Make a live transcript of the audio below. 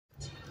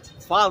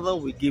Father,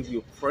 we give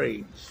you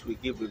praise, we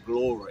give you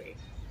glory,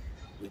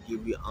 we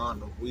give you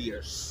honor. We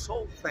are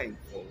so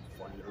thankful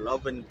for your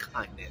loving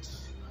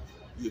kindness,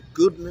 your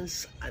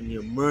goodness, and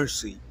your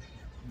mercy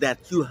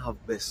that you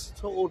have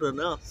bestowed on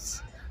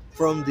us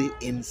from the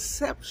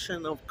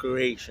inception of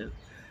creation.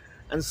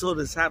 And so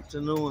this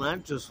afternoon, I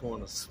just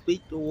want to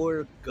speak the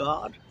word of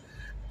God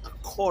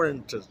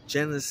according to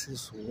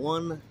Genesis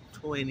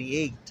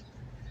 1:28.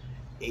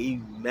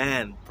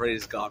 Amen.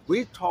 Praise God.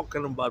 We're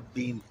talking about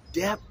being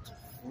debt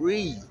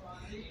free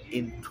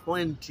in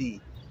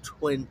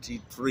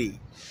 2023.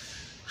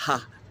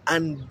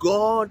 And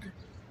God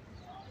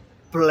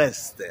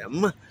blessed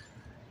them.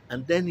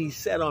 And then he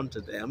said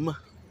unto them,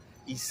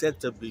 he said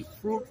to be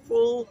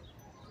fruitful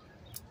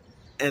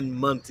and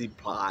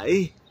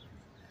multiply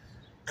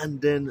and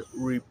then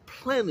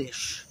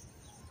replenish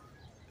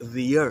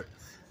the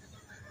earth.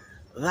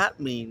 That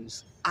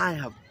means I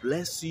have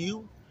blessed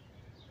you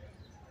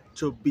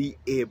to be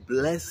a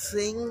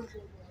blessing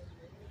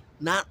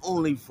not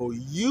only for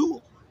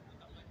you,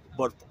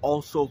 but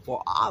also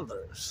for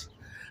others.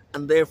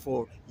 And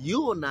therefore,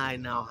 you and I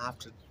now have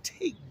to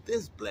take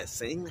this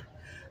blessing,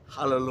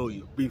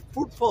 hallelujah, be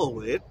fruitful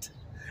with it,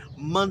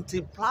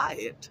 multiply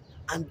it,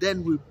 and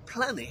then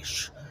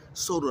replenish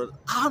so that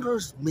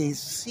others may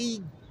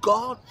see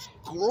God's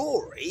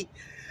glory,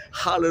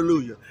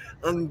 hallelujah,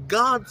 and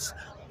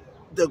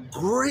the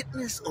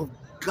greatness of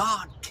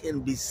God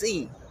can be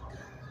seen.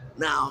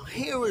 Now,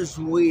 here is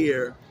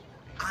where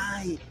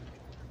I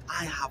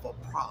have a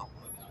problem.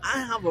 I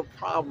have a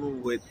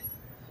problem with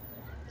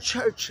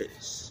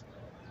churches.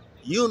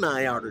 You and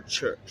I are the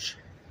church.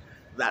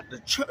 That the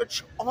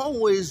church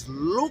always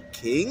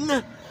looking,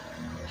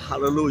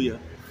 hallelujah,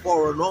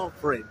 for an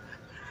offering.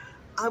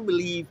 I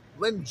believe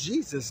when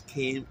Jesus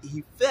came,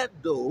 he fed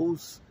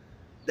those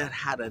that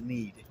had a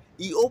need.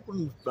 He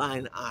opened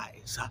blind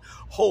eyes.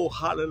 Oh,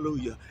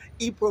 hallelujah.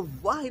 He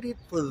provided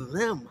for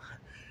them.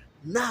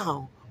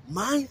 Now,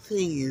 my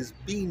thing is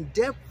being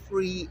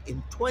debt-free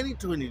in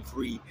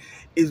 2023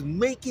 is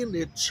making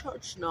the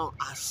church now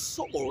a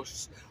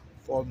source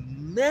for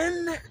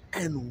men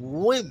and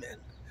women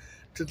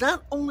to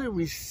not only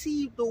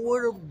receive the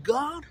word of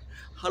God,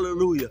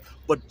 hallelujah,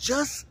 but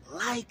just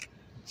like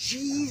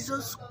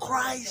Jesus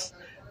Christ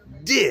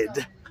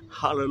did,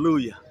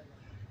 hallelujah,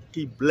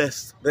 he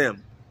blessed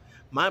them.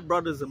 My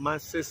brothers and my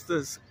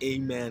sisters,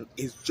 amen,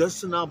 it's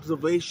just an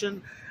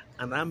observation,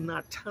 and I'm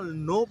not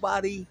telling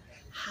nobody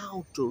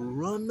how to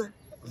run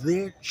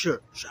their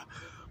church.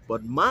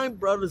 But my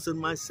brothers and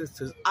my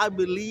sisters, I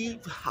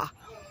believe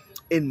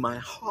in my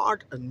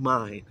heart and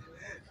mind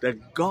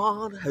that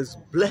God has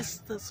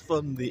blessed us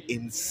from the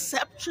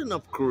inception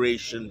of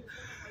creation,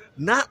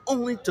 not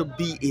only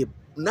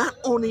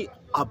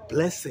a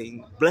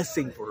blessing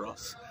for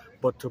us,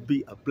 but to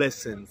be a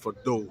blessing for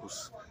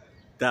those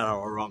that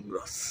are around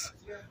us.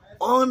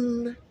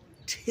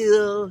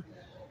 Until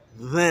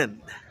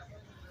then,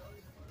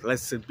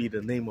 blessed be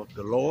the name of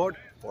the Lord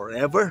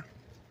forever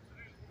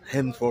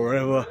and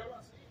forever.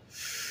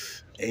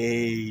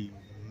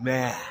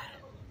 Amen.